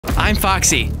I'm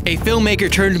Foxy, a filmmaker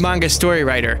turned manga story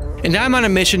writer, and I'm on a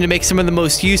mission to make some of the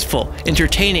most useful,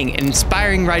 entertaining, and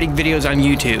inspiring writing videos on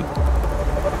YouTube.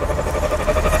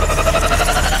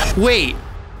 Wait,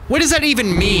 what does that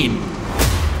even mean?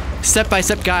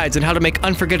 Step-by-step guides on how to make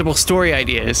unforgettable story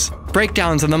ideas,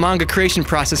 breakdowns on the manga creation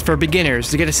process for beginners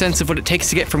to get a sense of what it takes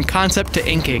to get from concept to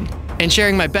inking, and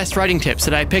sharing my best writing tips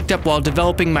that I picked up while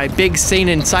developing my big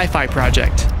seinen sci-fi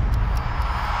project.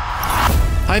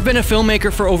 I've been a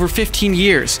filmmaker for over 15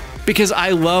 years because I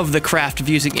love the craft of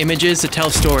using images to tell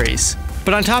stories.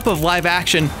 But on top of live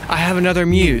action, I have another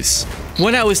muse,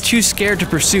 one I was too scared to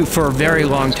pursue for a very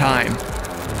long time.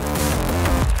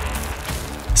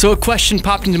 So a question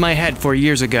popped into my head 4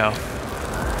 years ago.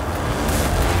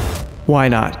 Why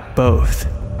not both?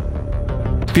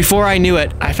 Before I knew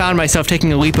it, I found myself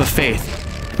taking a leap of faith,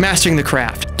 mastering the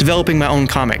craft, developing my own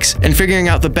comics, and figuring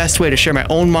out the best way to share my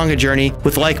own manga journey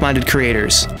with like-minded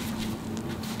creators.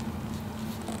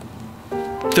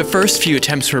 The first few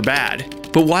attempts were bad,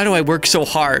 but why do I work so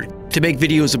hard to make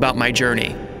videos about my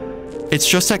journey? It's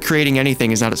just that creating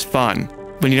anything is not as fun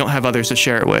when you don't have others to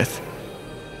share it with.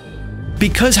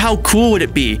 Because how cool would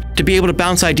it be to be able to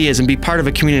bounce ideas and be part of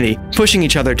a community, pushing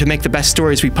each other to make the best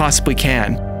stories we possibly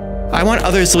can? I want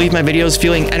others to leave my videos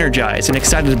feeling energized and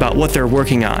excited about what they're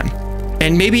working on.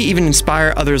 And maybe even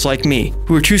inspire others like me,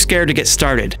 who are too scared to get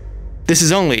started. This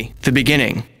is only the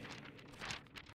beginning.